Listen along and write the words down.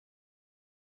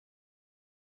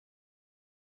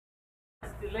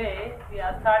delay, we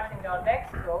are starting our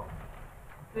next talk,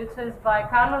 which is by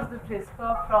Carlos de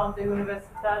Prisco from the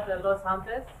Universidad de Los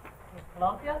Andes in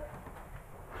Colombia.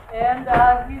 And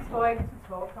he's going to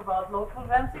talk about local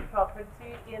Ramsey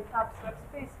property in abstract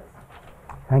spaces.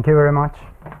 Thank you very much.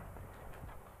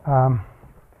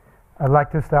 I'd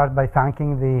like to start by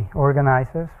thanking the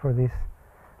organizers for this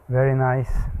very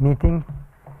nice meeting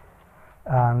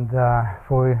and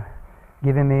for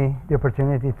giving me the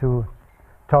opportunity to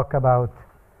talk about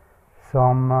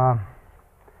some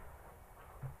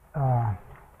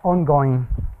ongoing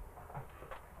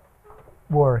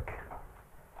work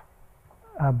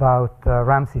about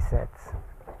Ramsey sets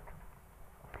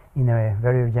in a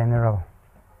very general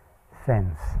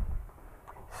sense.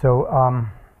 So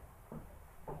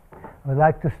I'd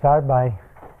like to start by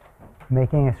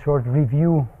making a short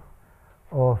review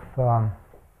of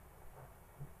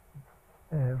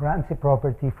Ramsey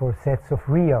property for sets of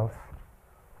reals.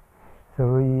 So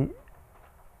we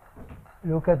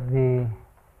look at the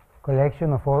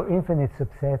collection of all infinite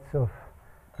subsets of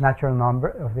natural number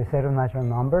of the set of natural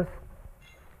numbers,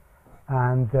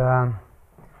 and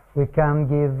we can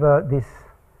give this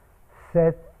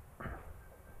set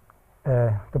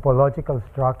topological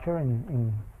structure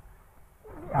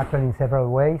actually in several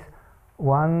ways.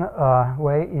 One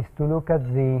way is to look at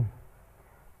the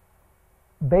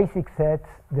basic sets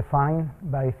defined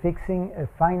by fixing a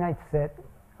finite set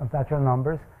of natural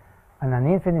numbers and an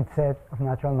infinite set of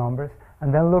natural numbers,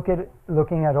 and then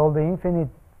looking at all the infinite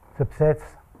subsets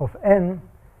of n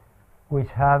which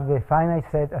have the finite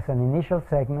set as an initial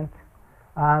segment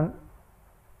and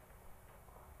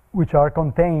which are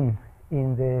contained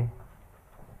in the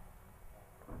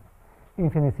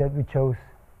infinite set we chose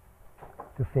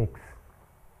to fix.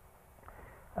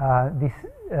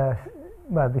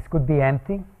 This could be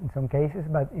empty in some cases,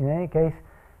 but in any case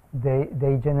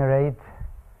they generate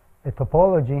a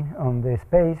topology on the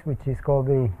space which is called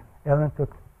the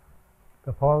Ellentuk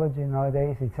topology.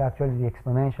 Nowadays it's actually the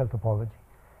exponential topology.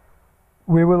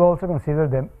 We will also consider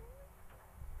the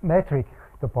metric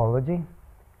topology,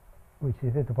 which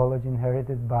is a topology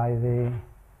inherited by the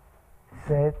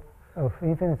set of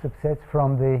infinite subsets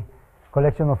from the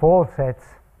collection of all sets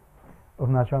of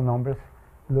natural numbers.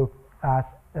 Look at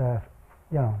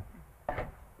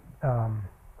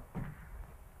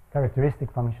characteristic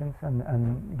functions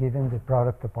and given the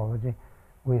product topology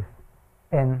with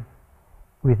n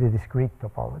with the discrete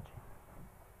topology.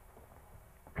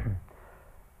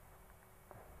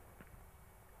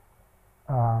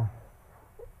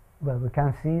 Well, we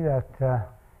can see that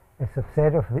a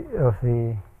subset of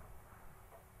the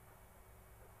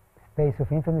space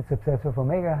of infinite subsets of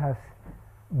omega has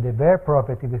the bare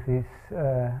property with this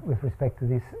with respect to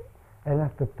this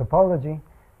Ellentuk topology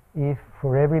if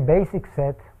for every basic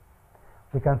set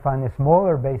we can find a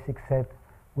smaller basic set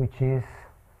which is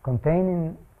contained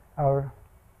in our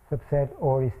subset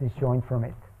or is disjoint from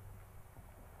it.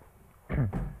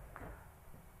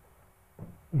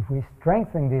 If we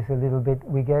strengthen this a little bit,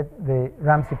 we get the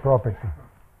Ramsey property.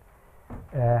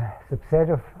 Subset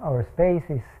of our space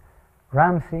is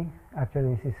Ramsey.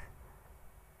 Actually, this is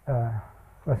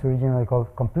was originally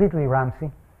called completely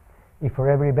Ramsey. If for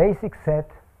every basic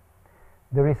set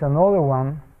there is another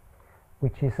one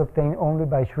which is obtained only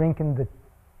by shrinking the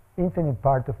infinite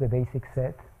part of the basic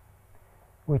set,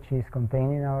 which is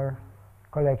contained in our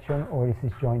collection or is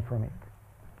disjoint from it.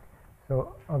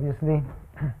 So obviously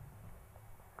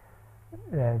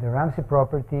the Ramsey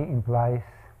property implies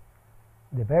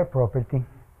the bare property,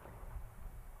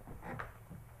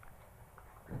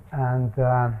 and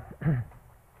the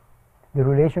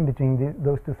relation between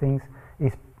those two things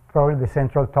is probably the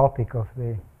central topic of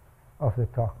the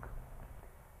talk.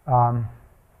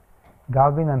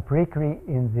 Galvin and Prikry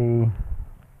in the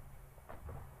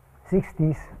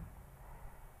 60s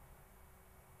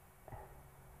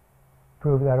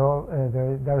proved that all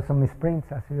there are some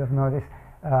misprints, as you have noticed.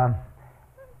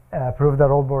 Proved that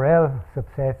all Borel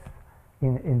subsets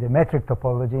in the metric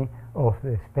topology of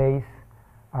the space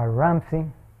are Ramsey.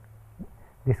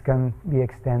 This can be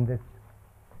extended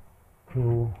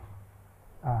to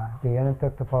the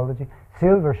Ellentuk topology.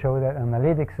 Silver showed that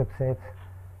analytic subsets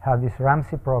have this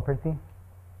Ramsey property,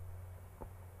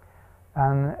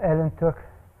 and Ellentuk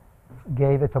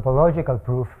gave a topological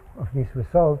proof of this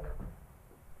result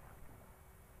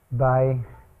by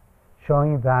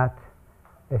showing that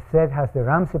a set has the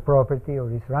Ramsey property or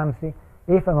is Ramsey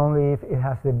if and only if it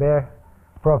has the bare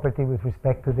property with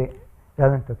respect to the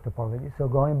Ellentuk topology. So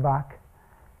going back,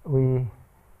 we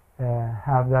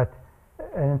have that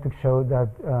Ellentuk showed that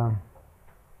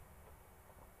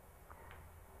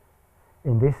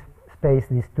in this space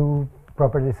these two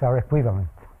properties are equivalent.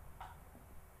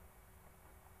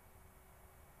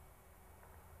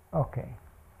 Okay.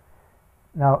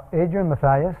 Now, Adrian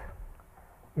Matthias,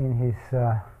 in his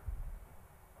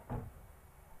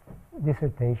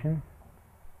dissertation,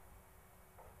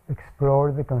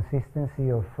 explored the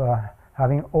consistency of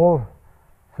having all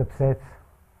subsets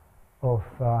of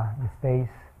the space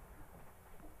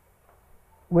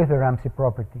with a Ramsey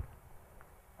property.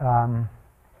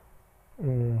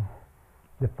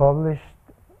 The published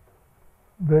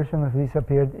version of this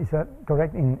appeared, is that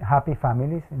correct, in Happy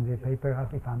Families, in the paper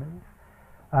Happy Families.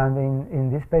 And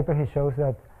in this paper he shows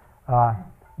that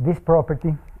this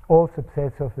property, all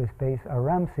subsets of the space are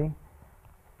Ramsey,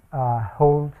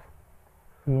 holds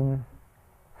in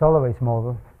Solovey's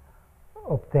model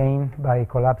obtained by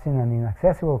collapsing an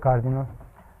inaccessible cardinal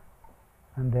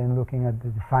and then looking at the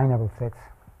definable sets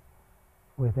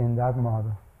within that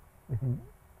model, within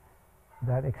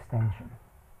that extension.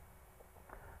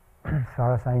 As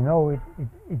far as I know,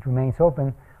 it remains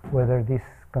open whether this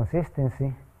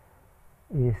consistency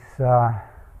is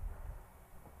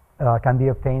can be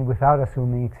obtained without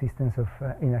assuming existence of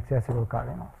inaccessible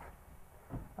cardinals.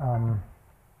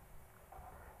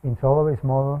 In Solovey's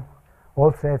model,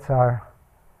 all sets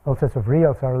of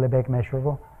reals are Lebesgue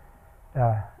measurable,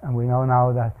 and we know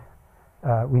now that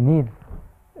we need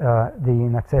the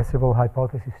inaccessible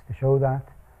hypothesis to show that,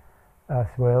 as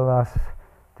well as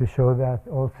to show that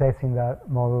all sets in that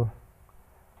model,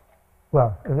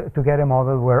 well, to get a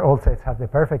model where all sets have the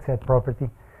perfect set property,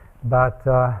 but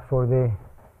for the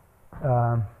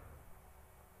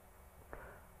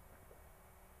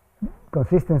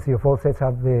consistency of all sets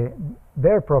have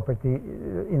their property,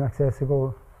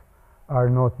 inaccessible are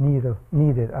not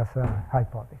needed as a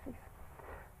hypothesis.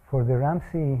 For the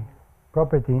Ramsey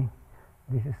property,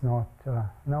 this is not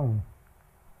known.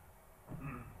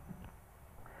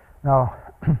 Now,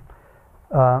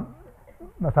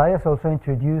 Matthias also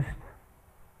introduced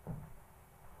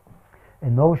a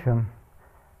notion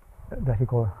that he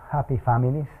called happy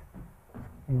families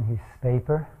in his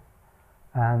paper,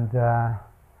 and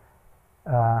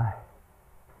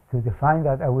to define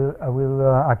that, I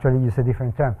will actually use a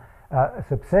different term. A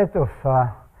subset of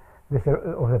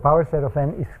the power set of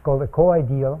n is called a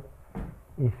coideal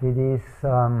if it is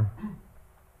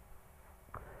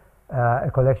a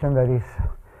collection that is,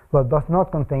 well, does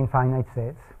not contain finite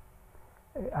sets.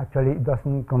 Actually, it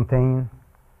doesn't contain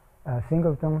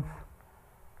singletons.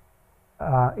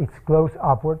 It's closed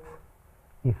upwards.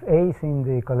 If A is in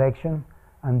the collection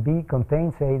and B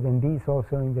contains A, then B is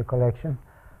also in the collection.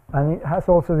 And it has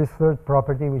also this third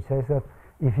property, which says that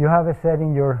if you have a set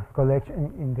in your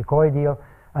collection, in the coideal,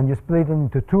 and you split it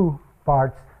into two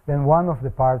parts, then one of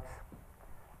the parts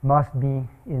must be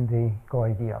in the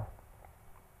coideal.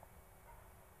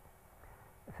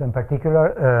 So in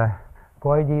particular,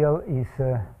 coideal is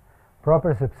a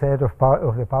proper subset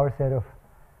of the power set of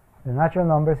the natural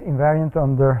numbers invariant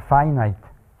under finite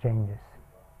changes.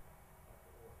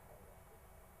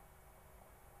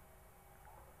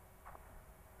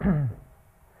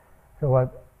 So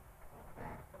what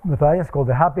Matthias called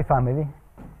the happy family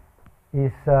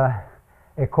is a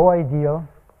coideal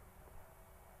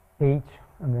H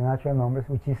on the natural numbers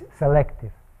which is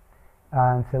selective.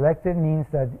 And selective means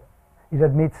that it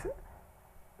admits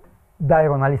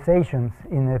diagonalizations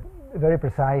in a very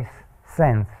precise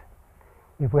sense.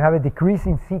 If we have a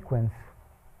decreasing sequence,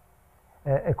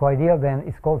 a coideal then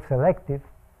is called selective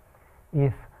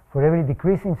if for every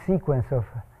decreasing sequence of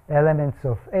elements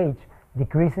of H,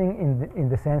 decreasing in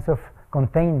the sense of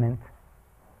containment,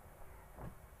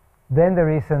 then there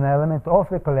is an element of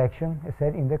the collection, a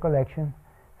set in the collection,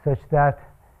 such that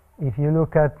if you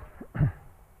look at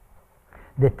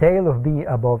the tail of B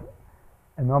above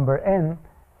a number n,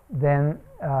 then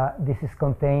this is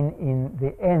contained in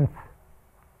the nth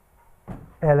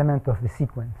element of the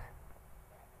sequence.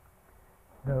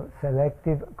 The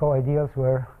selective coideals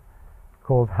were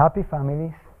called happy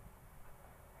families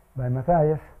by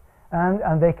Matthias,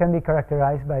 and they can be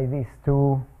characterized by these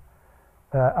two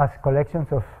as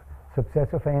collections of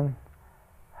subsets of n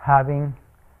having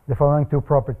the following two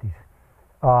properties.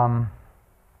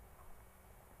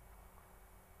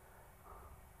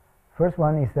 First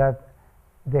one is that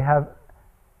they have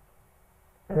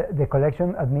the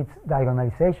collection admits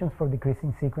diagonalizations for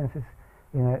decreasing sequences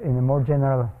in a more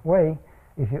general way.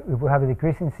 If we have a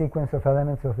decreasing sequence of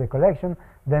elements of the collection,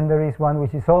 then there is one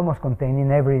which is almost contained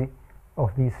in every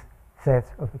of these sets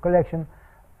of the collection.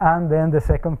 And then the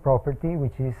second property,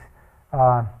 which is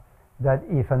that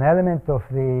if an element of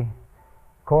the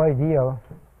coideal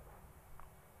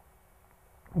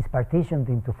is partitioned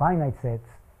into finite sets,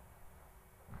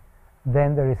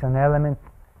 then there is an element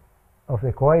of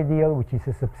the coideal which is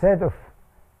a subset of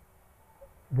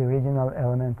the original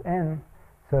element n,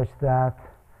 such that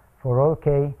for all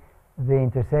k, the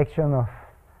intersection of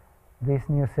this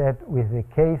new set with the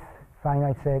kth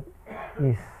finite set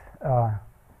is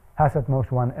has at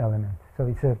most one element. So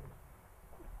it's a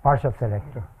partial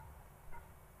selector.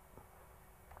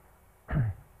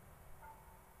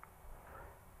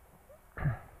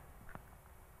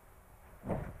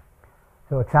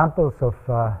 So examples of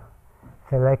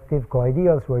selective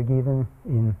coideals were given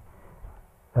in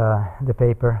the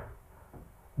paper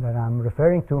that I'm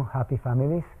referring to, Happy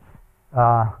Families.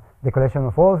 The collection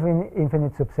of all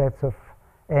infinite subsets of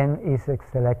n is a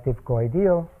selective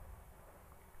coideal.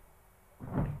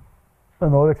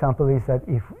 Another example is that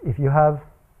if you have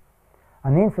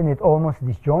an infinite almost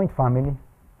disjoint family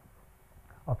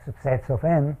of subsets of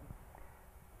n,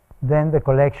 then the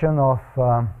collection of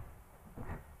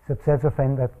subsets of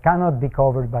n that cannot be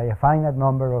covered by a finite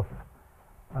number of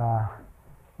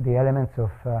the elements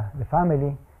of the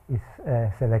family is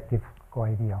a selective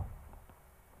coideal.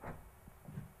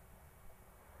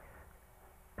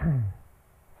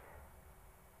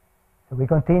 So we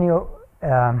continue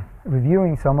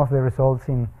reviewing some of the results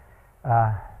in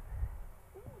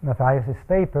Matthias's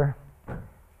paper.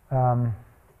 The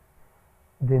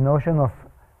notion of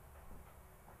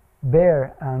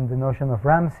Baire and the notion of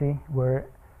Ramsey were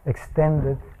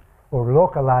extended or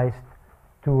localized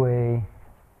to a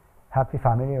happy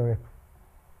family or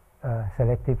a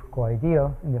selective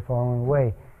coideal in the following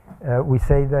way. We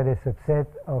say that a subset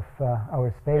of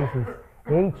our space is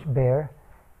H Baire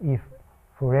if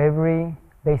for every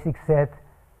basic set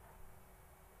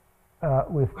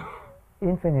with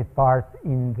infinite part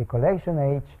in the collection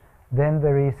H, then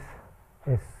there is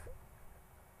a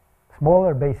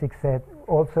smaller basic set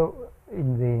also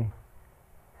in the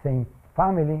same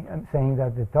family. I'm saying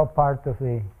that the top part of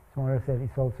the smaller set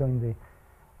is also in the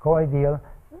coideal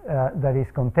that is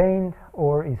contained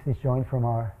or is disjoint from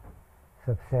our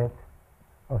subset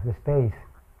of the space.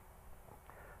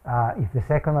 If the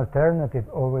second alternative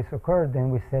always occurred,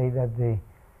 then we say that the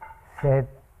set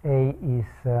A is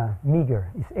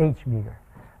meager, is H meager.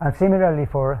 And similarly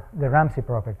for the Ramsey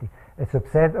property, a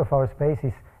subset of our space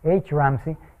is H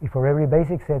Ramsey if for every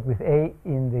basic set with A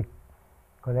in the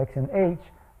collection H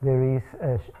there is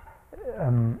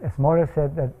a smaller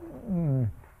set that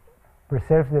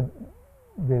preserves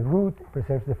the root,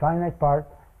 preserves the finite part,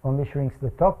 only shrinks the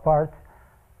top part,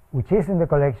 which is in the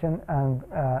collection, and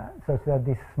such that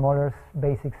this smaller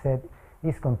basic set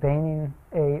is contained in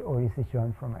A or is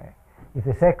disjoint from A. If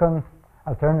the second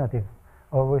alternative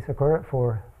always occurs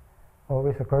for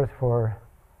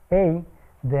A,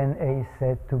 then A is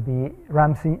said to be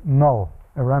Ramsey null,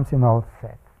 a Ramsey null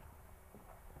set.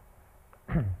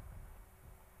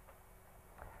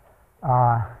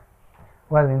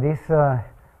 Well, in this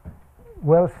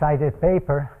well-cited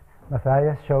paper,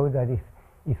 Matthias showed that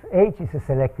if H is a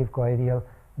selective coideal,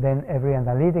 then every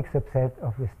analytic subset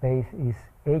of the space is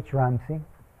H Ramsey.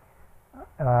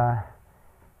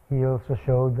 He also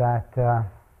showed that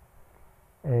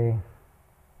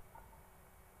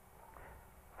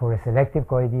for a selective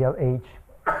coideal H,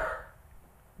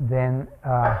 then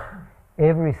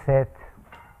every set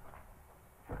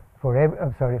for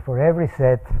every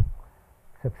set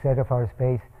subset of our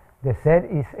space, the set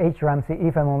is H Ramsey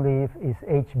if and only if is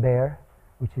H Baire,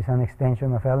 which is an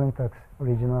extension of Ellentuck's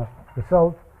original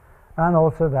result, and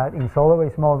also that in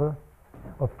Solovey's model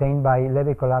obtained by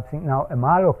Levy collapsing, now a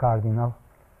Malo cardinal,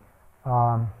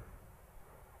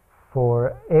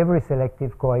 for every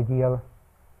selective coideal.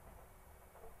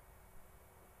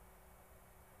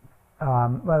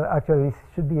 Well, actually, this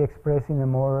should be expressed in a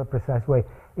more precise way.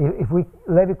 If we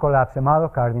Levy collapse a Malo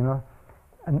cardinal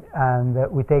and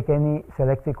we take any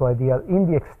selective coideal in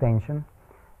the extension,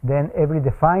 then every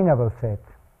definable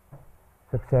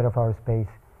subset of our space,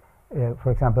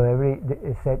 for example, every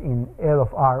set in L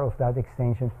of R of that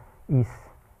extension is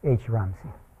H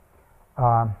Ramsey.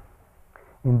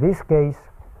 In this case,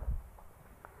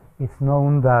 it's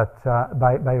known that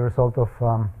by result of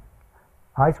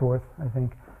Ainsworth, I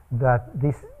think, that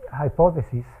this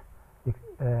hypothesis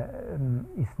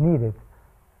is needed.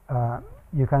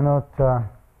 You cannot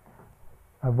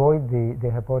avoid the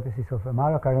hypothesis of a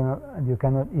Malo cardinal, and you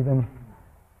cannot even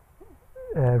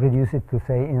reduce it to,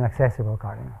 say, inaccessible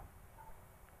cardinal.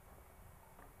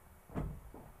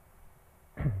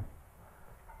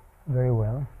 Very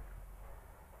well.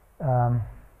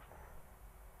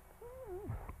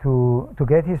 To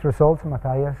get his results,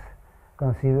 Matthias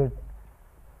considered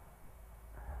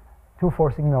two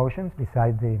forcing notions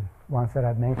beside the ones that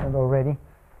I've mentioned already.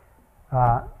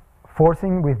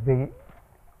 Forcing with the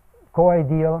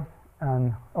coideal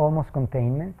and almost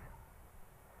containment,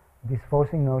 this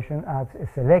forcing notion adds a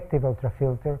selective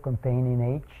ultrafilter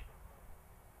containing H.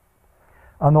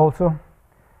 And also,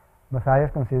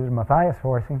 Mathias considers Mathias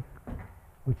forcing,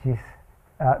 which is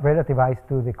relativized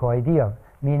to the coideal,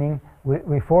 meaning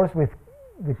we force with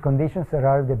the conditions that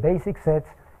are the basic sets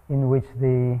in which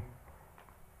the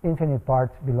infinite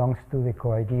part belongs to the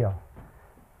coideal.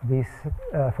 This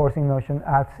forcing notion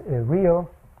adds a real,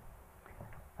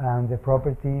 and the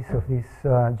properties of these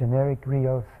generic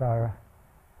reals are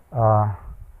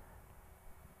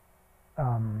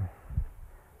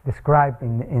described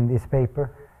in this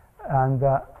paper. And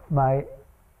my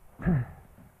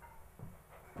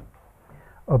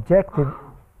objective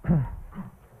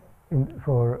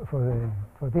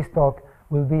for this talk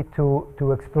will be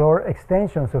to explore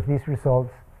extensions of these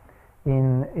results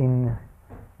in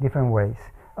different ways.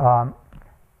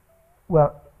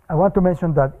 Well, I want to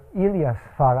mention that Ilias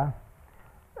Farah,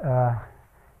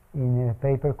 in a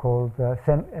paper called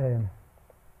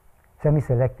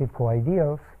Semi-Selective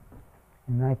Coideals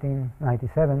in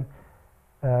 1997,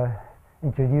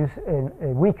 introduced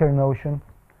a weaker notion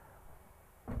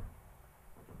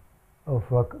of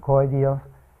a coideal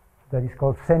that is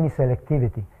called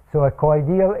semi-selectivity. So a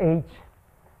coideal H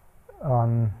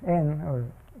on N, or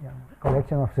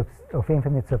collection of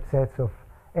infinite subsets of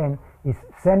N, is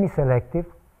semi-selective.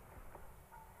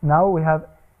 Now we have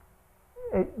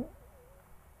a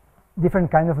different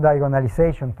kind of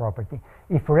diagonalization property.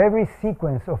 If for every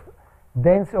sequence of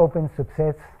dense open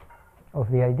subsets of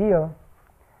the ideal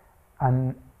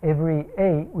and every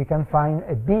A, we can find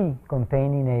a B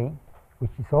containing A,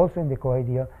 which is also in the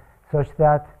coideal, such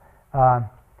that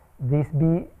this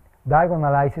B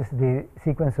diagonalizes the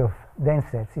sequence of dense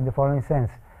sets in the following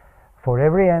sense. For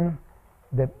every N,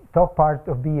 the top part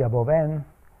of B above N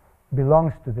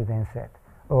belongs to the dense set.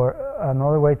 Or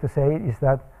another way to say it is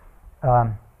that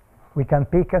we can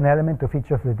pick an element of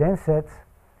each of the dense sets,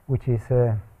 which is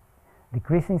a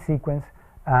decreasing sequence,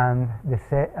 and the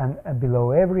set, and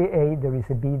below every A there is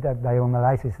a B that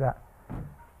diagonalizes that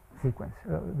sequence.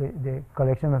 The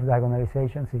collection of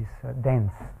diagonalizations is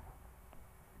dense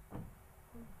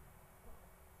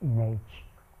in H.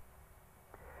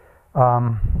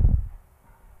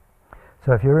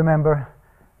 So if you remember,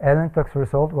 Erlentuch's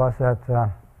result was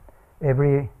that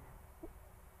every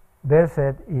Baire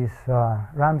set is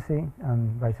Ramsey,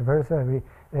 and vice versa. Every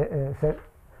set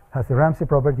has the Ramsey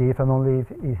property if and only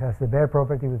if it has the Baire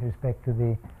property with respect to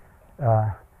the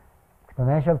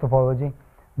exponential topology.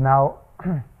 Now,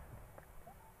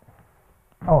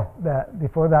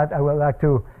 before that, I would like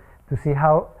to see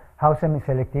how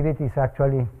semi-selectivity is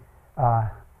actually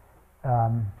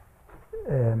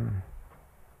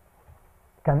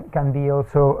can be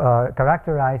also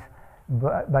characterized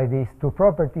by these two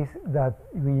properties that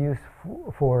we use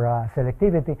for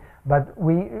selectivity, but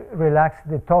we relax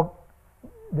the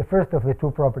first of the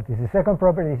two properties. The second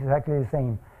property is actually the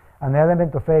same. An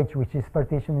element of H which is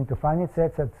partitioned into finite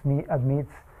sets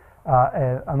admits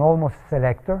an almost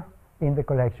selector in the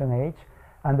collection H,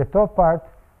 and the top part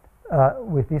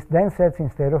with these dense sets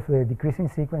instead of the decreasing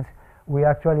sequence, we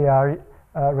actually are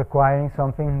requiring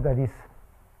something that is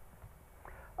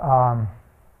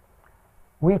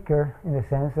weaker, in the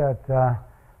sense that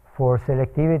for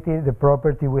selectivity the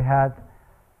property we had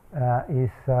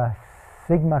is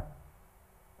sigma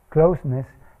closeness.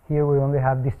 Here we only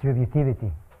have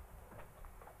distributivity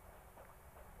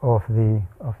of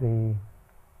the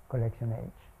collection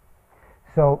H.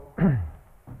 So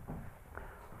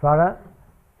Farah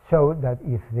showed that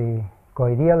if the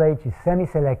coideal H is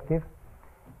semi-selective,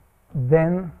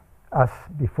 then, as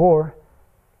before,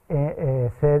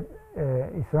 said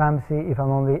is Ramsey if and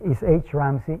only is H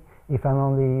Ramsey if and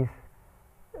only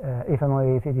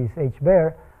if it is H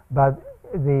Baire, but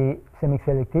the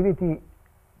semi-selectivity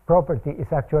property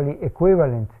is actually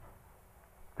equivalent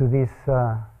to this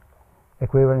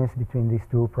equivalence between these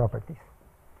two properties.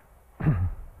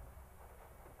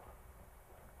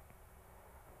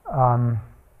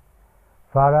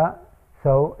 Farah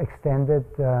so extended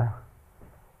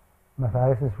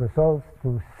Mathias's results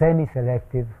to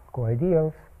semi-selective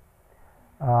coideals.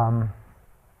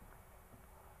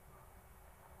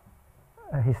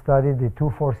 He studied the two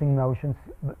forcing notions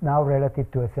now relative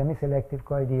to a semi-selective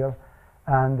coideal,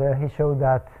 and he showed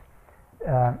that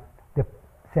the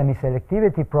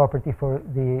semi-selectivity property for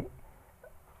the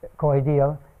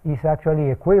coideal is actually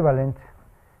equivalent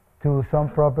to some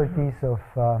properties of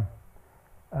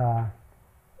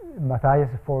Mathias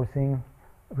forcing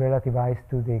relativized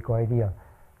to the coideal.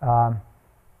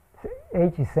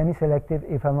 H is semi-selective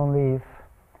if and only if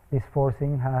this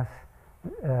forcing has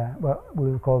what we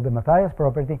will call the Mathias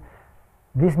property.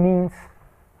 This means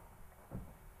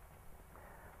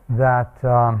that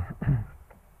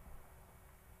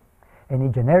any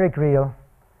generic real,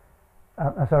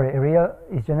 a real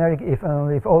is generic if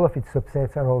only if all of its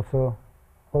subsets are also,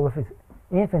 all of its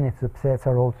infinite subsets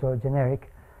are also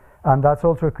generic, and that's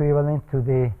also equivalent to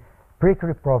the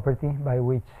Prisco property, by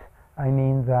which I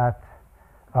mean that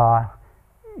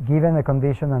given a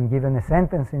condition and given a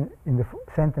sentence in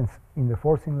the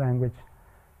forcing language,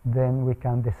 then we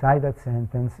can decide that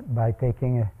sentence by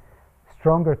taking a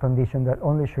stronger condition that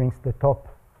only shrinks the top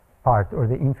part or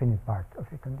the infinite part of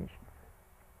the condition.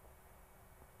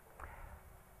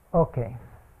 Okay.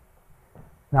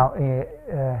 Now,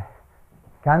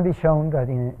 can be shown that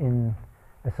in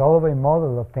a solvable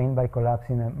model obtained by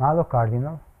collapsing a Malo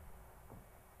cardinal,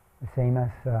 the same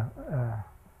as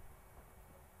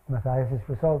Matthias's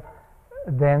result,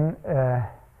 then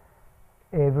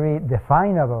every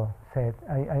definable set,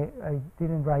 I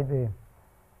didn't write the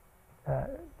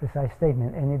precise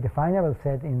statement, any definable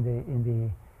set in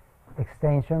the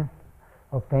extension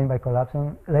obtained by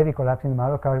Levy collapsing the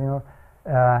Malo cardinal,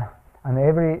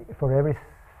 and for every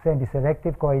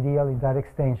semi-selective coideal in that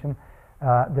extension,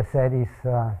 the set is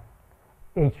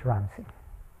H. Ramsey.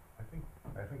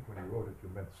 I think when you wrote it, you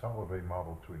meant solvable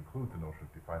model to include the notion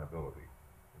of definability.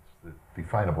 It's the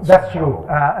definable. That's true.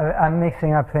 I'm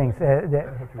mixing up things.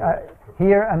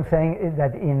 Here I'm saying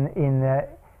that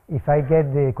if I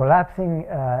get the collapsing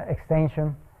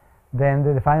extension, then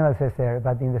the definable set is there.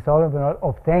 But in the solvable model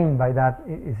obtained by that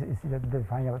is the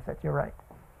definable set. You're right.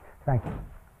 Thank you.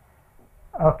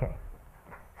 Okay.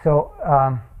 So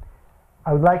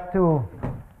I would like to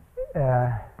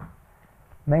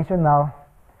mention now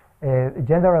a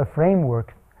general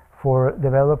framework for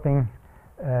developing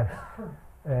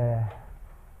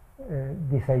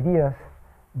these ideas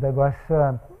that was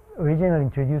originally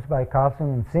introduced by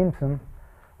Carlson and Simpson,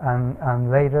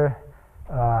 and later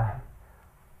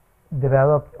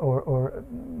developed or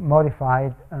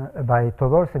modified by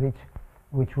Todorcevic,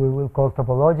 which we will call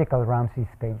topological Ramsey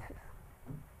spaces.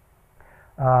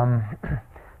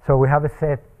 So we have a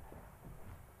set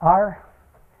R,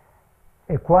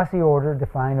 a quasi-order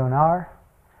defined on R,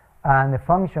 and a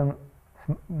function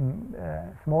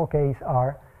small case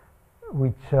r,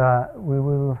 which we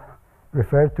will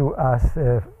refer to as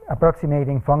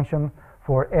approximating function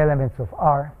for elements of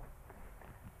R.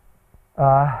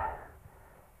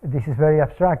 This is very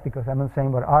abstract because I'm not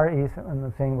saying what R is, I'm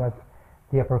not saying what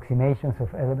the approximations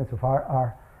of elements of R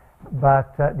are,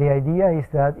 but the idea is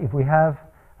that if we have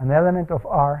an element of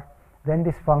R, then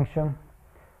this function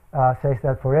says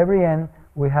that for every n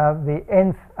we have the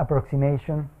nth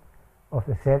approximation of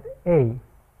the set A.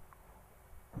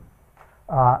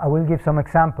 I will give some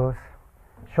examples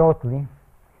shortly,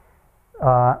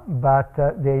 but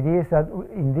the idea is that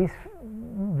in this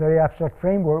very abstract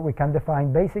framework we can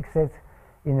define basic sets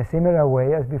in a similar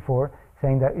way as before,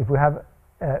 saying that if we have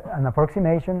an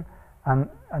approximation and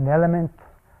an element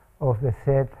of the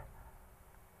set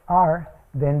R,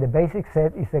 then the basic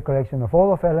set is the collection of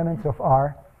all of elements of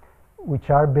R which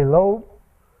are below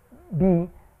B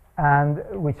and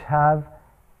which have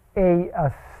A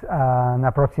as an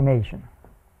approximation.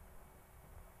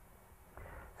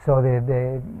 So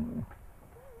the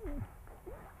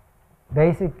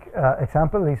basic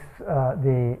example is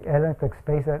the element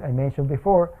space that I mentioned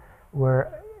before,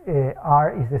 where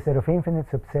R is the set of infinite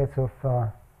subsets of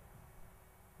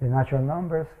the natural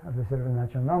numbers, of the set of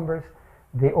natural numbers.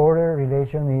 The order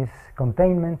relation is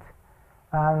containment,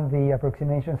 and the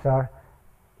approximations are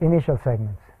initial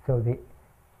segments. So the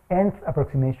nth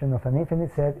approximation of an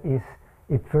infinite set is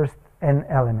its first n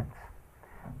elements.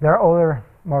 There are other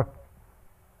more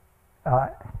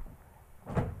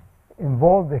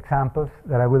involved examples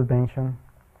that I will mention.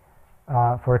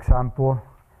 For example,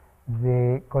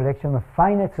 the collection of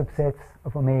finite subsets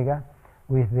of omega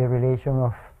with the relation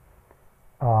of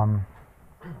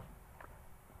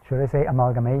should I say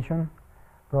amalgamation,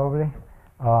 probably.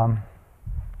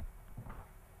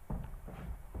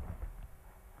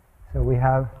 So we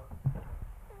have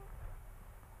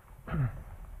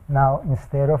now,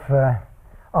 instead of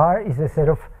R is a set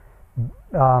of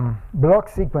block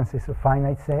sequences of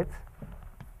finite sets.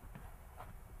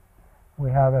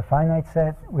 We have a finite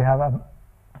set, we have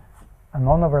a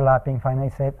non-overlapping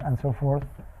finite set, and so forth.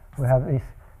 We have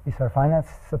these are finite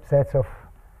subsets of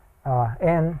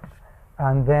n,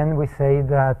 and then we say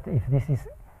that if this is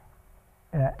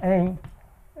A,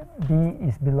 B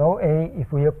is below A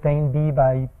if we obtain B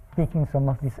by picking some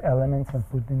of these elements and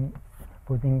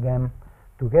putting them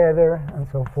together and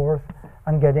so forth,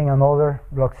 and getting another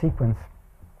block sequence.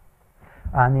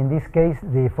 And in this case,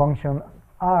 the function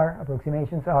R,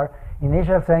 approximations are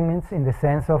initial segments in the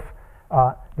sense of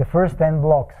the first n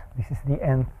blocks. This is the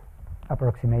nth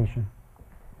approximation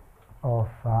of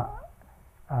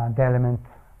the element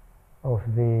of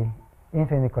the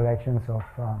infinite collections of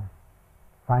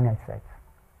finite sets,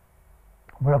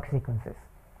 block sequences.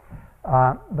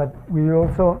 But we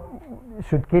also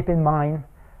should keep in mind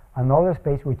another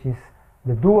space, which is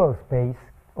the dual space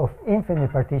of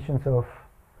infinite partitions of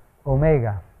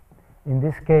omega. In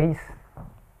this case,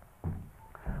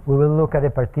 we will look at a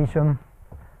partition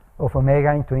of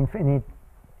omega into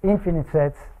infinite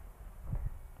sets,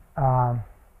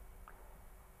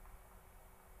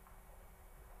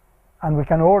 and we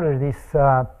can order these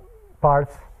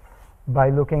parts by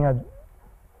looking at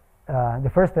the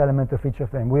first element of each of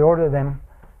them. We order them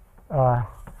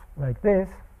like this,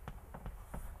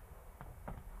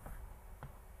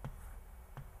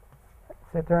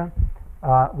 etc.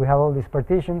 We have all these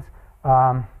partitions.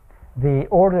 The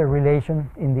order relation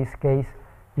in this case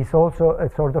is also a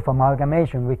sort of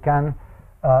amalgamation. We can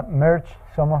merge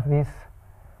some of these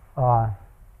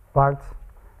parts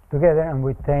together, and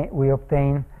we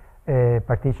obtain a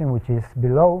partition which is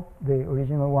below the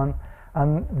original one.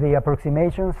 And the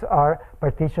approximations are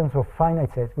partitions of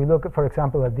finite sets. We look, for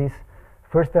example, at this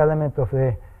first element of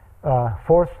the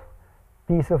fourth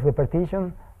piece of the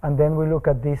partition, and then we look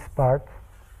at this part,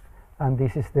 and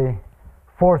this is the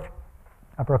fourth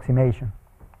approximation.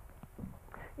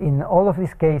 In all of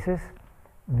these cases,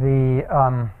 the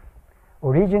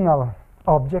original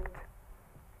object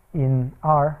in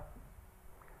R,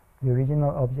 is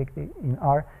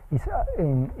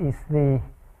the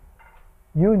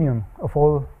union of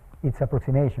all its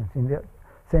approximations. In the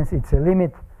sense, it's a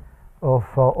limit of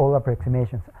all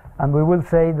approximations. And we will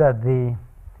say that the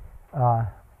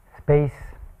space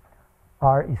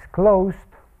R is closed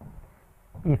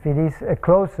if it is a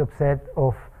closed subset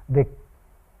of the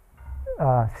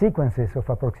sequences of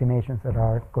approximations that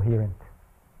are coherent.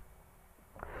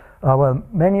 Well,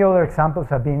 many other examples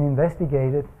have been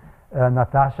investigated.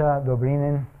 Natasha,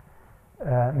 Dobrinin,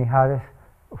 Mijares,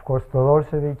 of course,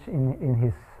 Todorcevic in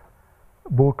his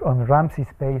book on Ramsey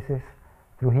spaces,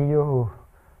 Trujillo,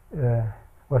 who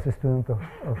was a student of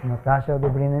Natasha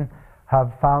Dobrinin,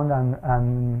 have found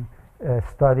and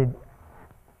studied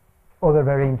other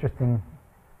very interesting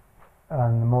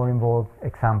and more involved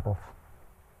examples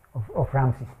of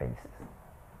Ramsey spaces.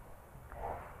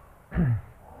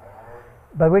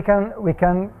 But we can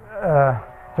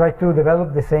try to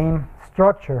develop the same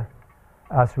structure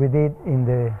as we did in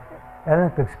the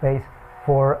Ehrenberg space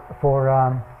for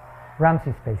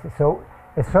Ramsey spaces. So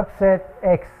a subset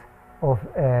X of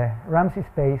a Ramsey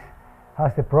space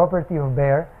has the property of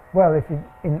Baire. Well, if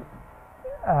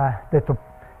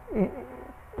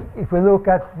we look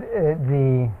at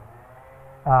the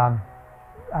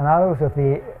analogous of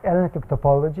the Ehrenberg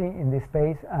topology in this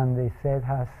space, and the set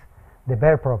has the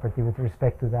Baire property with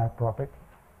respect to that property.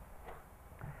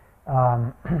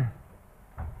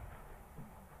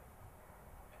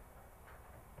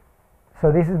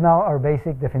 So this is now our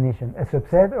basic definition. A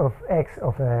subset of X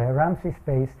of a Ramsey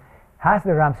space has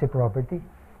the Ramsey property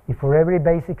if for every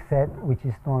basic set which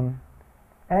is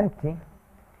non-empty,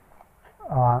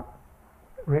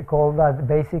 recall that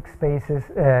basic spaces,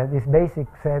 these basic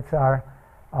sets are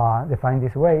defined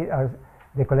this way, are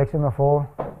the collection of all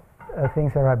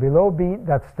things that are below B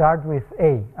that start with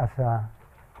A as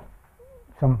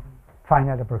some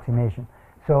finite approximation.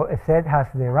 So a set has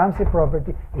the Ramsey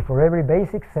property if for every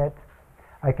basic set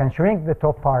I can shrink the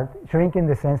top part, shrink in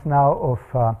the sense now of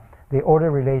the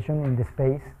order relation in the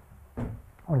space,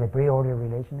 or the pre-order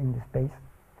relation in the space,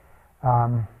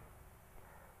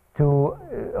 to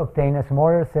obtain a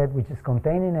smaller set which is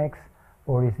contained in X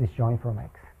or is disjoint from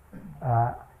X.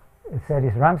 A set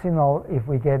is Ramsey null if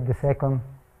we get the second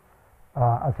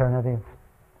alternative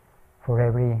for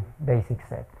every basic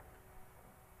set.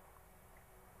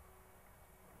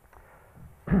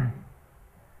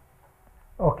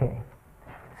 Okay,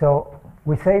 so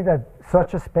we say that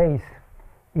such a space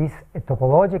is a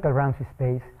topological Ramsey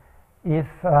space if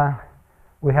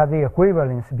we have the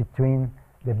equivalence between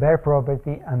the Baire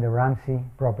property and the Ramsey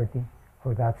property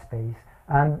for that space,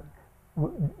 and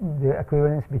the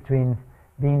equivalence between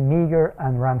being meager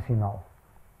and Ramsey null.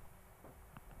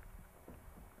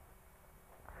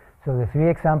 So the three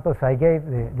examples I gave,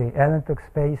 the Ehrenberg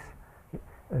space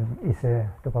is a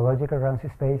topological Ramsey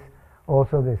space.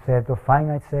 Also the set of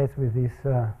finite sets with this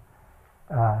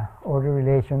order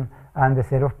relation, and the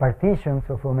set of partitions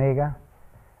of omega.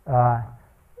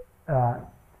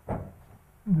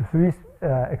 The three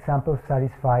examples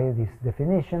satisfy this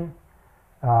definition.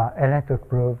 Ehrenberg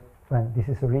proved, well, this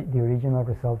is the original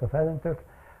result of Ehrenberg,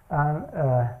 and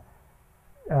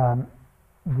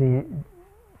the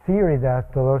theory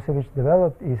that Todorcevic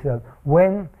developed is that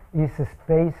when is a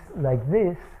space like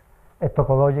this a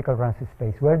topological Ramsey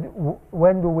space?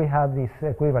 When do we have these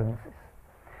equivalences?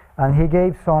 And he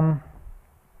gave some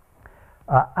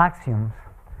axioms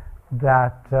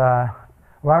that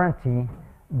guarantee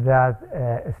that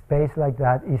a space like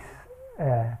that is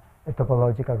a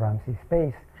topological Ramsey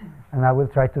space. And I will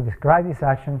try to describe these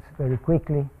axioms very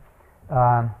quickly.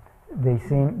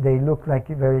 They look like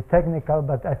very technical,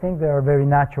 but I think they are very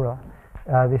natural.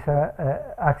 These are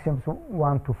axioms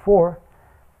 1 to 4.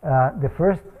 The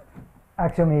first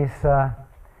axiom is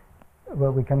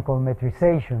what we can call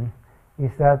metrization,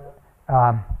 is that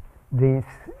the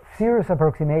series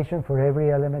approximation for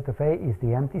every element of A is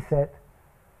the empty set.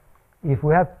 If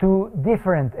we have two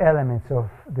different elements of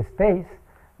the space,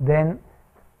 then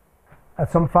at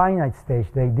some finite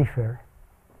stage they differ.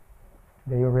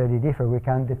 They already differ. We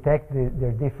can detect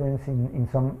their difference in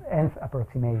some nth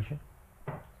approximation.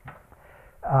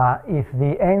 If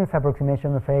the nth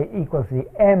approximation of A equals the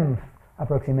mth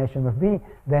approximation of B,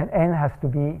 then n has to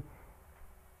be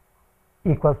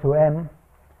equal to m,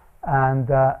 and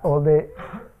all the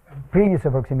previous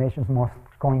approximations must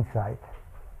coincide.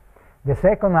 The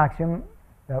second axiom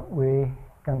that we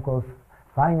can call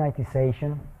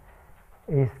finitization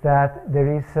is that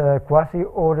there is a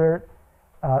quasi-ordered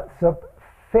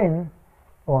sub-fin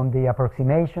on the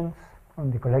approximations,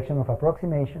 on the collection of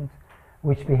approximations,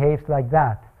 which behaves like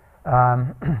that.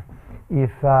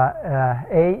 If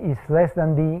A is less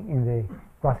than B in the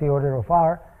quasi-order of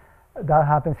R, that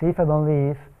happens if and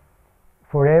only if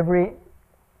for every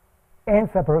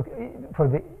nth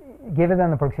given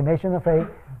an approximation of A,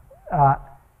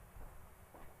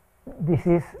 this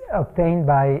is obtained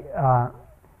by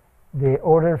the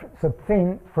order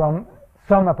sub-fin from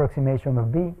some approximation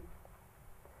of B.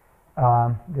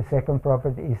 The second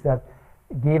property is that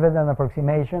given an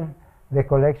approximation, the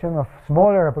collection of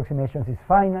smaller approximations is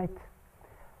finite.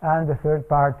 And the third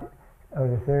part, or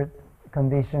the third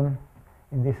condition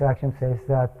in this axiom says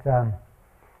that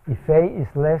if A is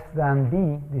less than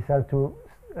B, these are two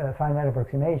finite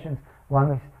approximations,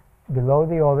 one is below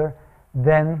the other,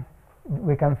 then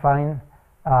we can find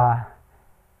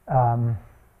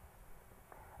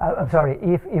I'm sorry,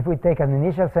 if we take an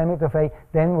initial segment of A,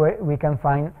 then we can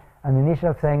find an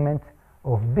initial segment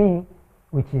of B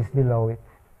which is below it.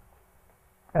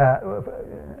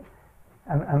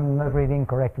 I'm not reading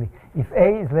correctly. If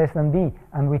A is less than B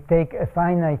and we take a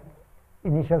finite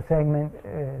initial segment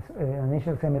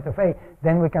of A,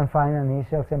 then we can find an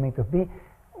initial segment of B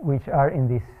which are in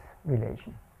this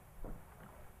relation.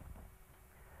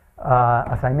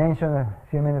 As I mentioned a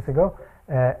few minutes ago,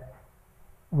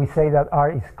 we say that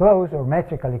R is closed or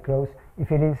metrically closed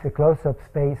if it is a closed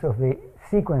subspace of the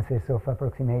sequences of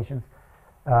approximations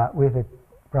with the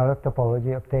product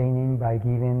topology obtaining by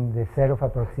giving the set of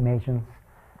approximations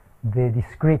the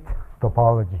discrete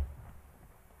topology.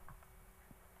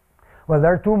 Well,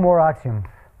 there are two more axioms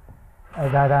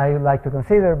that I would like to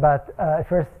consider, but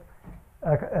first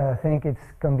I think it's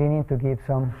convenient to give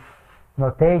some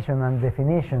notation and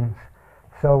definitions.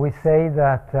 So we say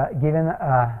that given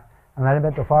an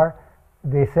element of R,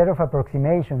 the set of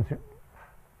approximations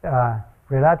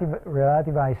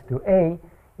relativized to A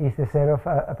is the set of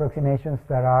approximations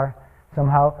that are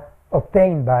somehow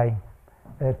obtained by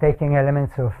taking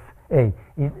elements of A.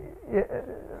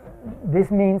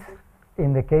 This means,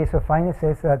 in the case of finite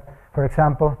sets, that, for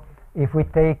example, if we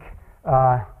take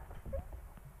a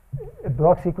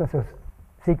block sequence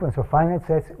of finite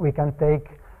sets, we can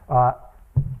take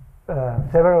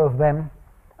several of them,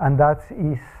 and that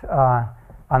is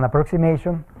an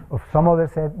approximation of some other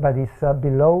set, but it's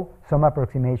below some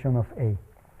approximation of A.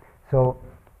 So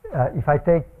if I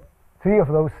take 3 of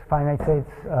those finite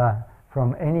sets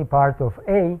from any part of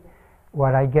A,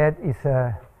 what I get is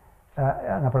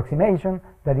an approximation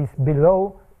that is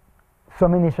below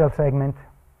some initial segment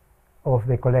of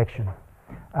the collection.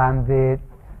 And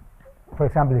for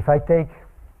example, if I take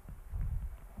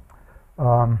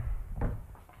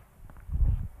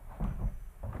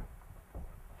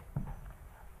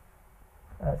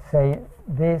say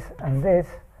this,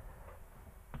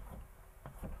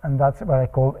 and that's what I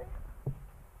call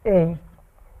A.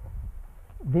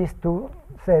 These two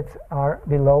sets are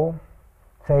below,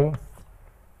 say,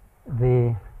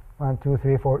 the 1, 2,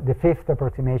 3, 4, the 5th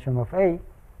approximation of A,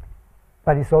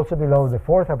 but it's also below the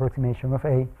 4th approximation of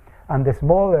A, and the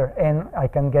smaller n I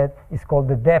can get is called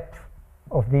the depth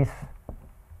of this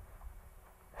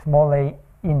small a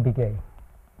in big A.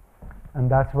 And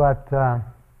that's what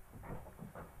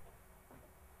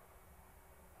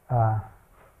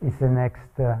is the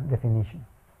next definition.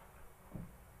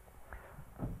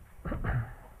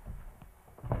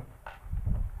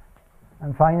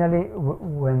 And finally,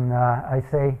 when I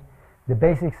say the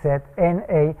basic set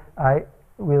NA, I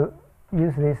will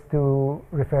use this to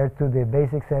refer to the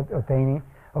basic set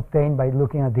obtained by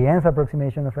looking at the nth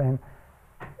approximation of n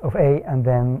of A, and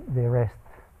then the rest,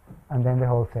 and then the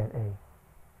whole set A.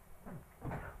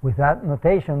 With that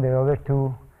notation, the other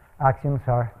two axioms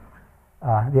are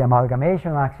the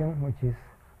amalgamation axiom, which is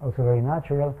also very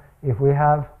natural. If we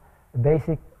have a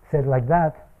basic set like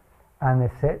that and a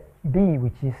set B,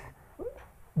 which is,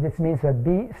 this means that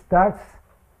B starts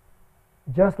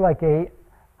just like A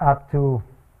up to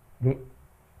the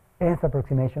nth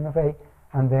approximation of A,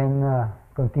 and then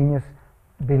continues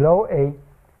below A.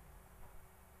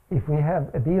 If we have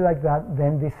a B like that,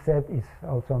 then this set is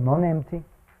also non-empty.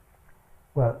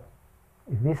 Well,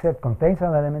 if this set contains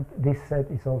an element, this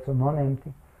set is also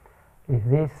non-empty. If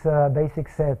this basic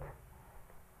set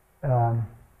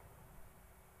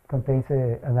contains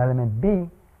an element B,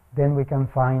 then we can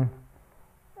find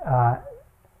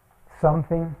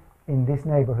something in this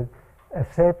neighborhood, a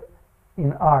set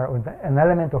in R, or an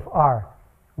element of R,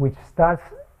 which starts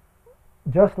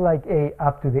just like A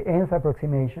up to the nth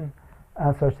approximation,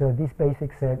 and such that this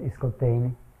basic set is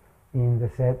contained in the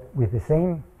set with the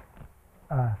same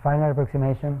final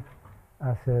approximation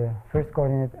as first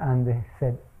coordinate, and the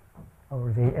set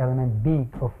or the element B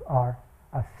of R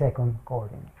as second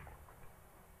coordinate.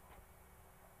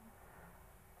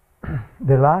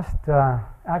 The last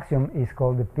axiom is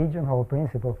called the pigeonhole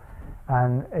principle,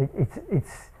 and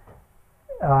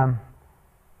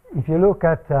if you look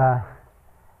at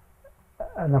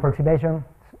an approximation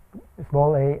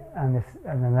small a and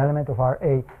an element of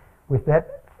RA with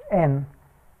depth n,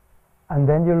 and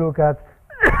then you look at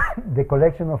the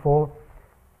collection of all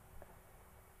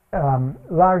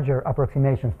larger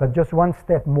approximations, but just one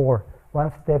step more,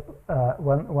 one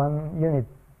unit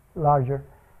larger,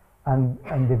 and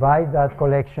divide that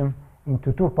collection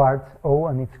into two parts, O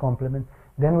and its complement,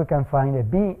 then we can find a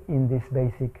B in this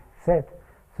basic set,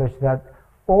 such that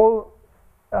all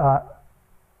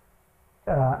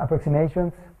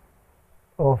approximations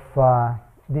of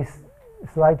this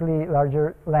slightly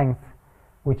larger length,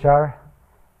 which are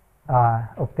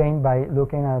obtained by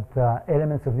looking at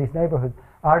elements of this neighborhood,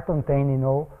 are contained in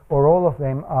O, or all of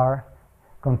them are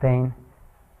contained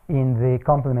in the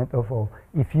complement of O.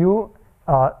 If you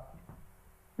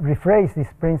rephrase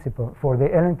this principle for the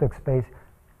Ellentok space,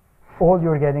 all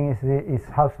you're getting is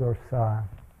Hausdorff's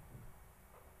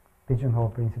pigeonhole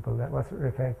principle that was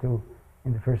referred to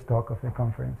in the first talk of the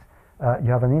conference.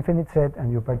 You have an infinite set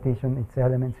and you partition its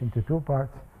elements into two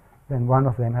parts, then one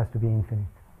of them has to be infinite.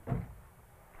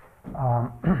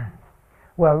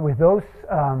 Well, with those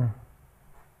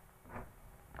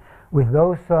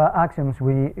axioms,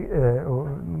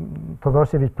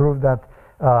 Todorcevic proved that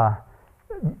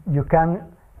you can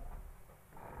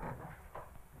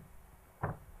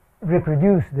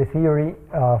reproduce the theory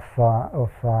of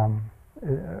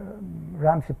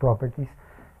Ramsey properties.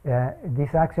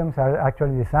 These axioms are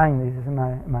actually designed, this is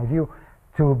my view,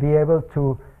 to be able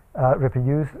to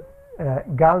reproduce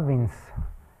Galvin's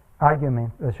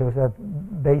argument that shows that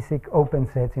basic open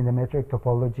sets in the metric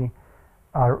topology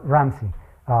are Ramsey.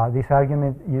 This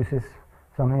argument uses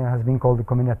something that has been called the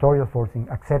combinatorial forcing,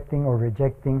 accepting or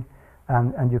rejecting,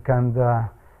 and you can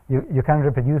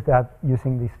reproduce that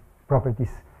using these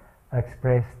properties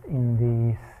expressed in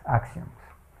these axioms.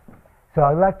 So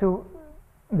I'd like to,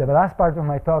 the last part of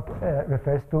my talk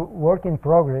refers to work in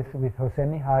progress with José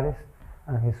Mijares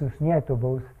and Jesus Nieto,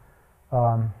 both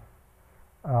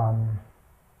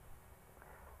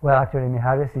well, actually,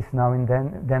 Mijares is now in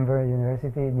Denver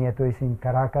University. Nieto is in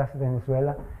Caracas,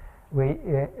 Venezuela.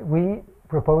 We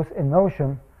propose a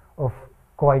notion of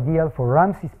coideal for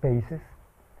Ramsey spaces.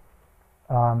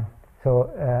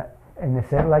 So in a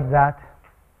set like that,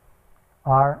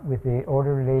 R with the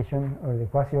order relation or the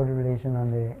quasi-order relation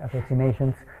and the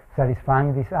approximations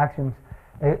satisfying these axioms,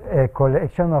 a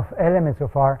collection of elements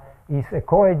of R is a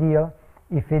coideal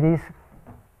if it is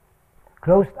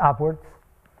closed upwards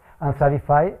and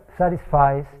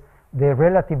satisfies the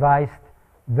relativized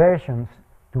versions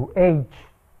to H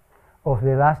of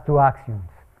the last two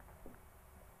axioms.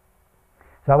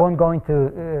 So I won't go into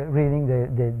reading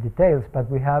the details, but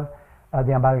we have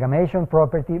the amalgamation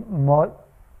property mod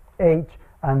H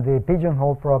and the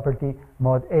pigeonhole property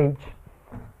mod H.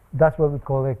 That's what we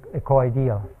call a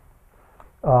coideal.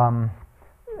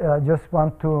 Just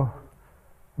want to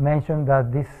mention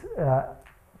that this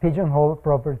pigeonhole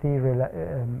property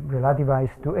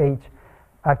relativized to H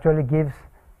actually gives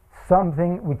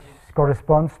something which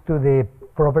corresponds to the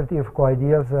property of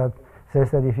coideals that says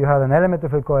that if you have an element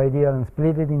of a coideal and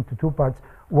split it into two parts,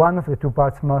 one of the two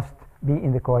parts must be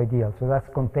in the coideal. So that's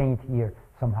contained here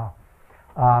somehow.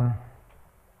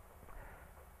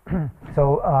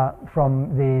 So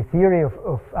from the theory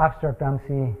of abstract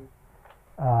Ramsey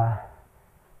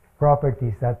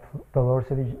properties that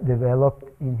Todorcevic developed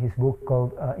in his book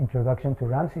called Introduction to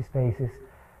Ramsey Spaces,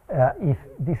 if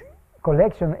this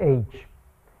collection H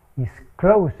is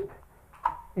closed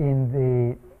in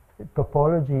the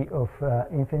topology of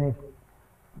infinite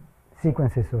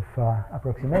sequences of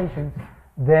approximations,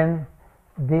 then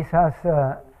this has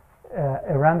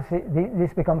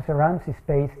this becomes a Ramsey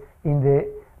space in the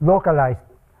localized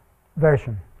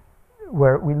version,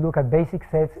 where we look at basic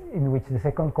sets in which the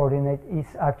second coordinate is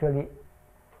actually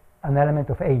an element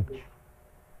of H.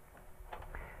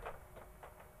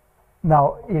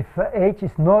 Now, if H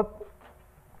is not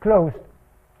closed,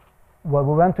 what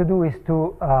we want to do is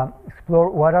to explore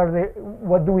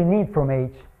what do we need from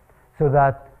H so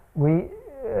that we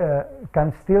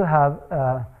can still have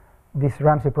this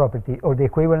Ramsey property, or the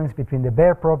equivalence between the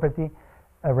Baire property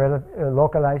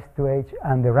localized to H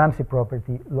and the Ramsey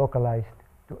property localized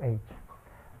to H.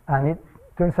 And it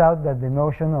turns out that the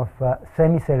notion of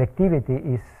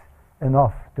semi-selectivity is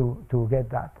enough to get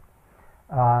that.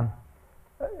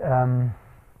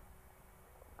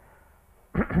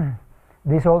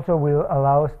 This also will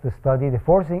allow us to study the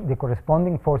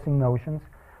corresponding forcing notions.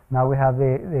 Now we have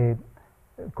the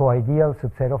coideal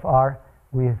subset of R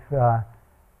with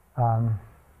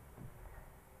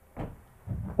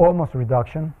almost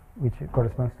reduction, which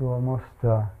corresponds to almost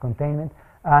containment,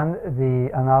 and the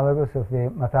analogous of the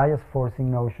Matthias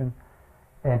forcing notion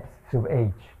F sub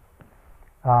H.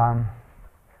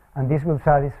 And this will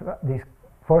satisfy, these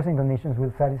forcing conditions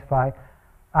will satisfy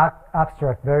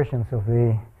abstract versions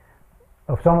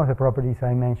of some of the properties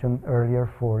I mentioned earlier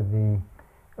for the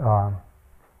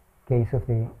case of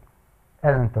the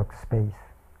Erlentock space.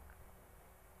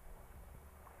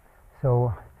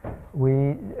 So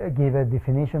we give a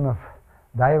definition of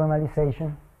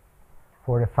diagonalization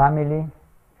for a family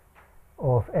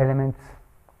of elements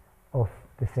of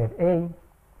the set A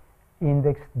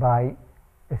indexed by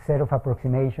a set of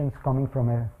approximations coming from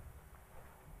an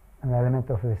element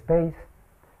of the space,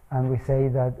 and we say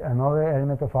that another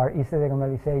element of R is a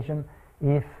diagonalization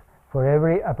if for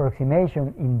every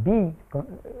approximation in B,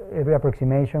 every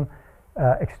approximation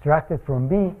extracted from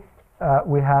B,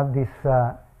 we have this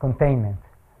containment.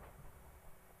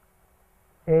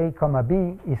 A comma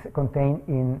B is contained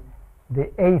in the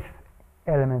 8th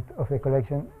element of the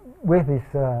collection with this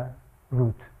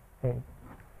root A.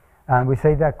 And we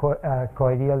say that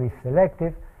coideal is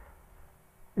selective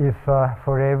if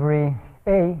for every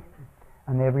A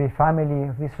and every family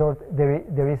of this sort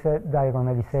there is a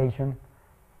diagonalization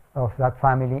of that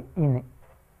family in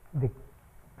the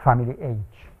family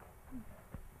H.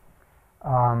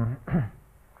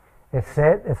 A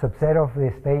subset of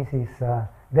the space is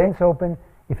dense open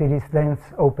if it is dense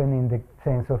open in the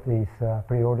sense of this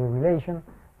pre-order relation.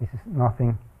 This is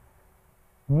nothing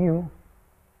new.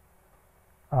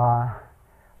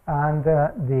 And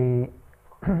the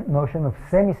notion of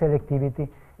semi-selectivity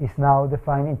is now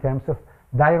defined in terms of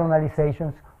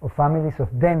diagonalizations of families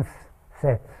of dense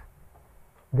sets,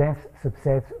 dense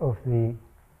subsets of the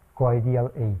coideal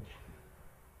H.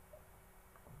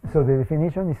 So the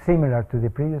definition is similar to the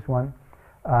previous one,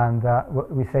 and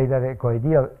we say that a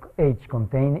coideal H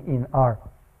contained in R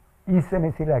is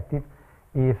semi-selective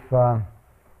if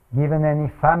given any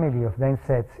family of dense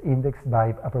sets indexed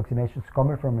by approximations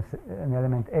coming from an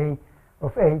element A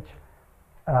of H,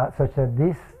 such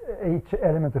that each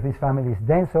element of this family is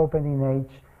dense open in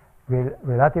H,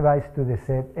 relativized to the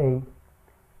set A,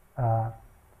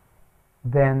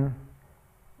 then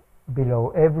below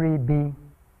every B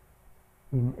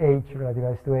in H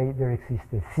relativized to A, there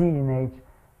exists a C in H,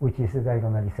 which is a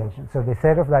diagonalization. So the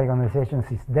set of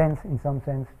diagonalizations is dense in some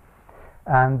sense,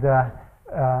 and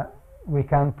we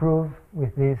can prove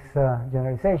with this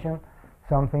generalization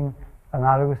something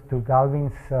analogous to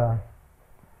Galvin's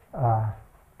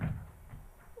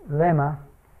lemma,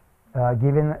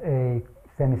 given a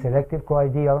semi-selective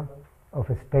coideal of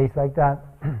a space like that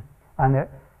and a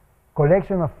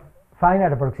collection of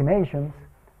finite approximations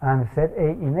and set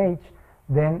A in H,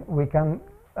 then we can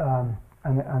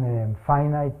and a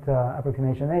finite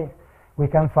approximation A, we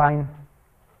can find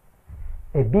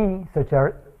a B such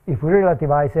that if we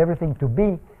relativize everything to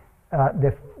B,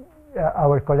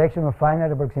 our collection of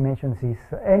finite approximations is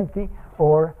empty,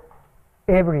 or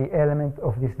every element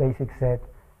of this basic set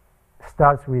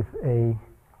starts with a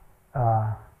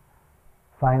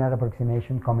finite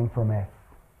approximation coming from F.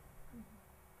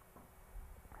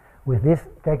 With this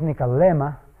technical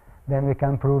lemma, then we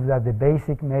can prove that the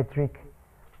basic metric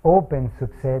open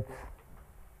subsets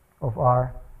of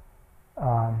R,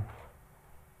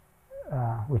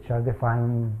 which are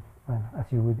defined, well, as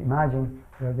you would imagine,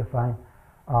 they are defined,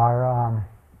 are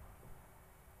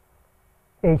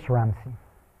H Ramsey.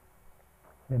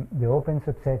 The open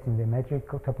subsets in the metric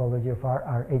topology of R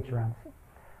are H Ramsey.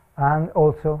 And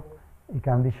also, it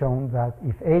can be shown that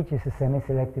if H is a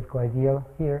semi-selective coideal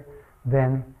here,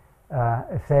 then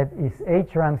a set is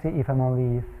H Ramsey if and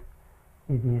only if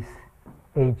it is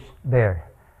H there.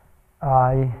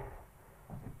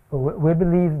 We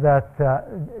believe that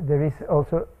there is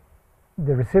also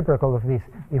the reciprocal of this.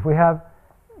 If we have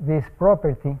this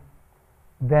property,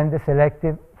 then the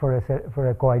selective for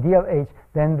a coideal H,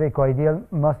 then the coideal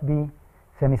must be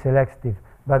semi-selective.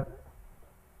 But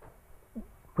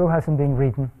proof hasn't been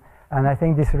written, and I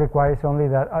think this requires only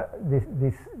that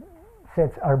these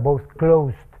sets are both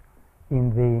closed in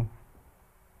the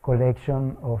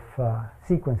collection of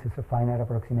sequences of finite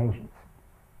approximations.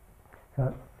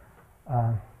 So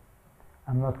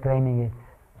I'm not claiming it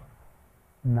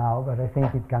now, but I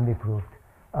think it can be proved.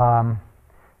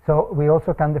 So we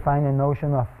also can define a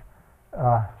notion of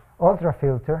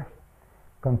ultrafilter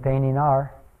containing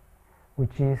R,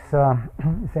 which is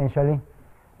essentially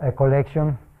a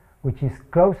collection which is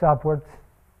closed upwards.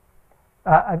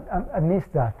 I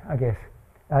missed that, I guess.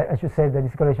 I should say that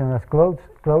this collection is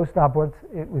closed upwards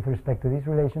with respect to this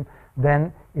relation.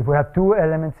 Then if we have two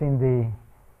elements in the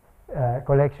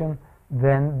collection,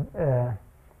 then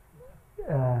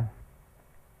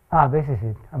this is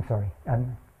it. I'm sorry.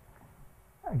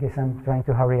 I guess I'm trying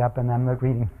to hurry up and I'm not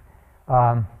reading.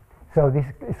 So this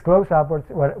is closed upwards.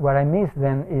 What I missed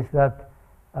then is that,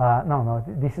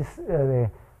 this is the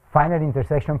finite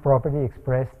intersection property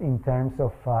expressed in terms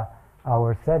of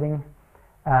our setting,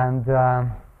 and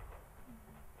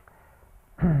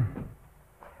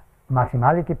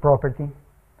maximality property.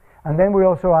 And then we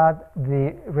also add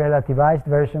the relativized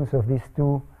versions of these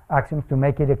two axioms to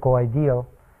make it a coideal.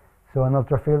 So an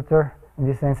ultrafilter, in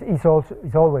this sense, is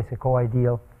always a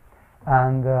coideal.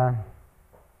 And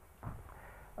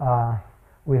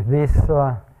with this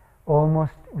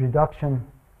almost reduction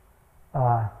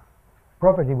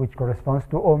property, which corresponds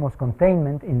to almost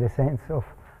containment in the sense of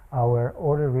our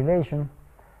order relation,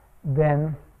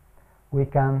 then we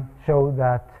can show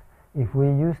that if we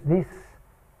use this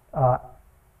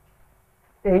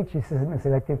H is a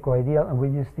selective coideal and we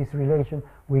use this relation,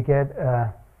 we get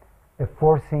a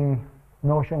forcing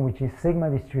notion which is sigma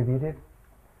distributed,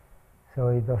 so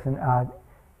it doesn't add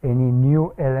any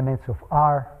new elements of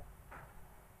R,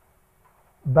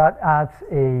 but adds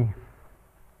a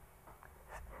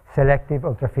selective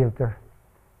ultrafilter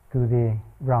to the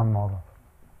ground model.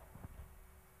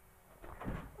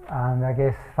 And I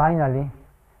guess finally,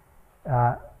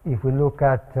 if we look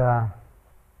at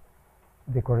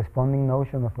the corresponding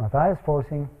notion of Matthias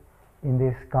forcing in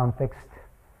this context,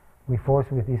 we force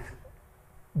with these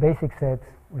basic sets,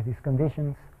 with these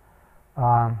conditions,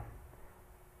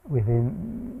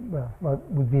 within, well,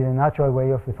 what would be the natural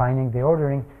way of defining the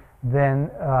ordering, then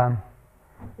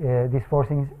this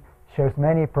forcing shares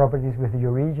many properties with the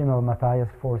original Matthias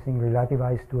forcing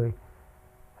relativized to a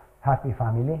happy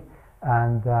family.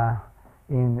 And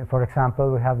for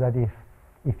example, we have that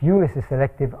if U is a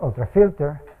selective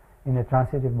ultrafilter in a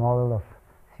transitive model of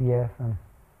CF and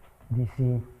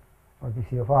DC or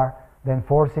DC of R, then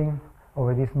forcing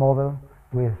over this model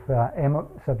with M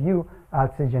sub U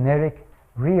adds a generic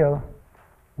real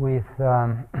with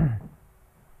the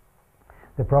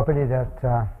property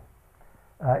that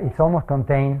it's almost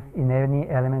contained in any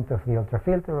element of the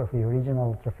ultrafilter, of the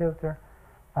original ultrafilter.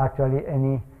 Actually,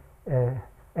 any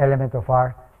element of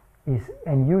R is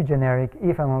NU generic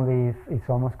if and only if it's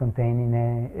almost contained in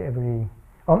every,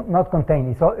 not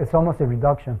contained, it's almost a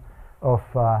reduction of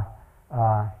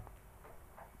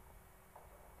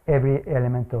every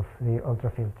element of the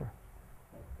ultrafilter.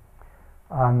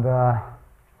 And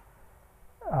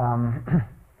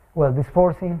well, this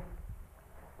forcing,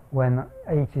 when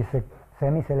H is a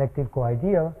semi-selective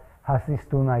coideal, has these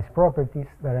two nice properties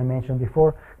that I mentioned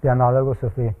before, the analogous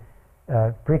of the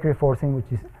Prickry forcing,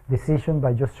 which is decision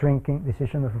by just shrinking,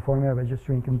 decision of a formula by just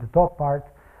shrinking the top part,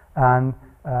 and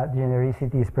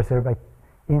genericity is preserved by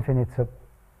infinite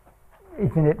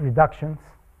reductions.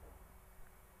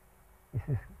 This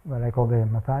is what I call the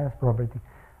Matthias property.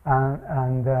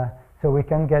 And so we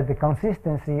can get the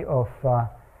consistency of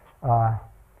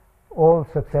all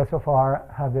subsets of R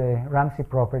have the Ramsey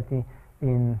property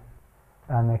in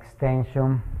an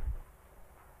extension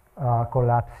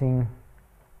collapsing.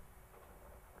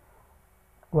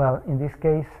 Well, in this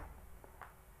case,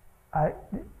 I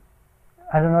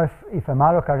don't know if a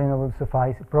Malo cardinal would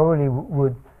suffice. It probably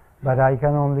would, but I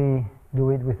can only do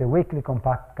it with a weakly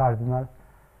compact cardinal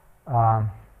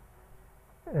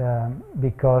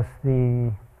because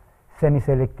the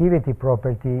semiselectivity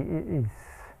property is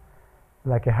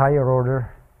like a higher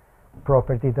order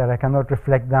property that I cannot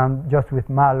reflect down just with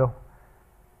malo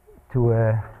to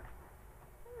a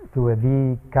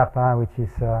V kappa, which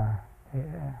is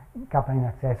kappa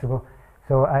inaccessible.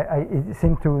 So it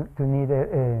seems to need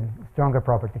a stronger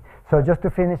property. So just to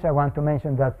finish, I want to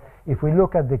mention that if we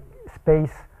look at the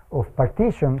space of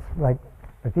partitions, like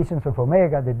partitions of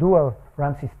omega, the dual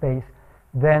Ramsey space,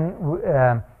 then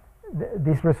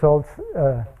these results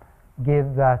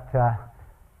give that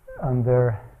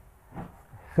under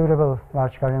suitable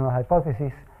large cardinal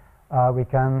hypothesis, we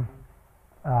can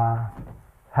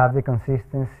have the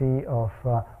consistency of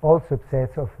all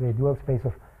subsets of the dual space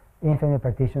of infinite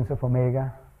partitions of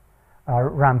omega are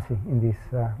Ramsey in this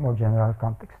more general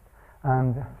context.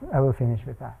 And I will finish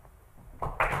with that.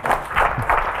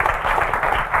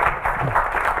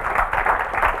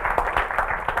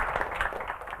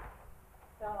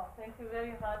 So thank you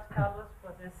very much, Carlos,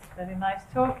 for this very nice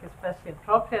talk, especially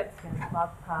appropriate since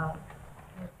Matthias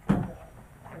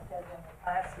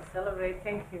is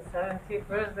celebrating his 70th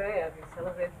birthday, and we're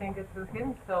celebrating it with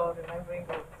him, so remembering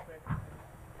all this work.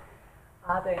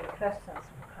 Are there any questions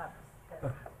for Carlos?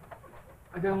 Yes.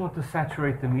 I don't want to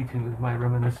saturate the meeting with my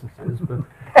reminiscences, but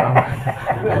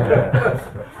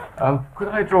could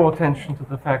I draw attention to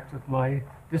the fact that my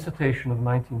dissertation of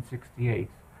 1968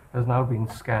 has now been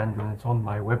scanned and it's on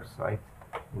my website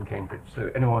in Cambridge, so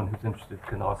anyone who's interested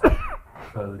can ask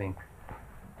for a link.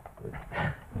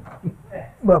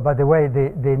 Well, by the way,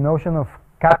 the notion of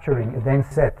capturing a dense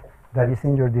set that is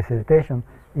in your dissertation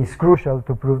is crucial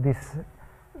to prove this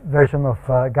version of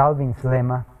Galvin's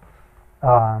lemma,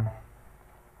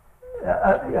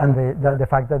 and the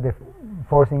fact that the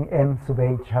forcing M sub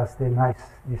h has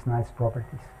these nice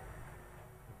properties.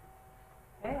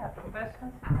 Okay, other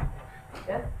questions?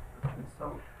 Yes?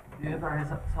 So, do you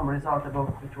have some result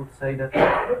about which would say that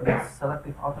the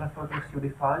selective ultrafilters you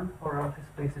define for Ramsey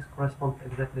spaces correspond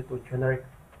exactly to generic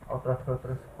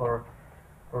ultrafilters for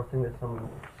forcing with some?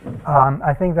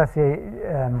 I think that's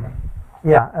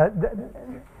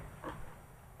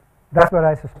that's what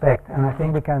I suspect, and I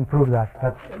think we can prove that.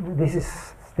 But this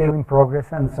is still in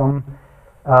progress, and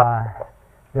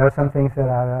there are some things that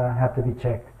have to be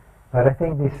checked. But I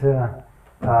think this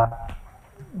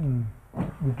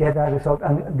we get that result,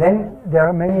 and then there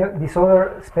are many of these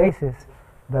other spaces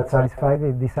that satisfy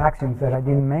these axioms that I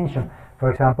didn't mention.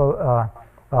 For example,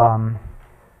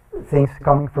 things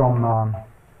coming from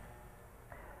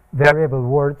variable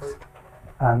words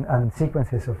and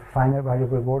sequences of finite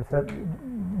variable words that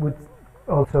would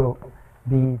also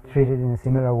be treated in a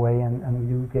similar way, and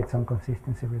you get some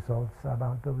consistency results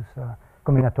about those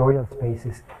combinatorial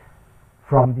spaces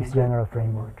from this general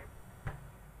framework.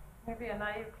 Maybe a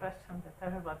naive question that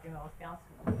everybody knows the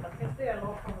answer to, but is there a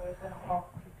local version of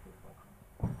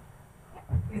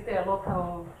Is there a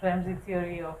local Ramsey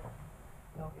theory of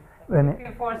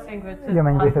forcing, which is you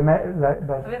mean with a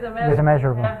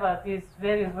measurable? We have these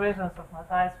various versions of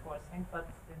Matthias forcing, but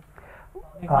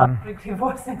not strictly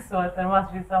forcing, so there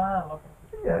must be some other local.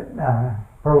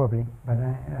 Probably, but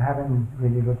I haven't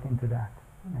really looked into that.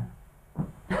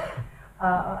 Yeah.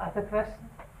 Other questions?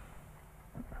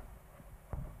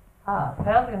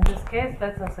 Well, in this case,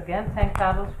 let us again thank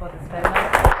Carlos for this very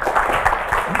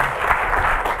nice.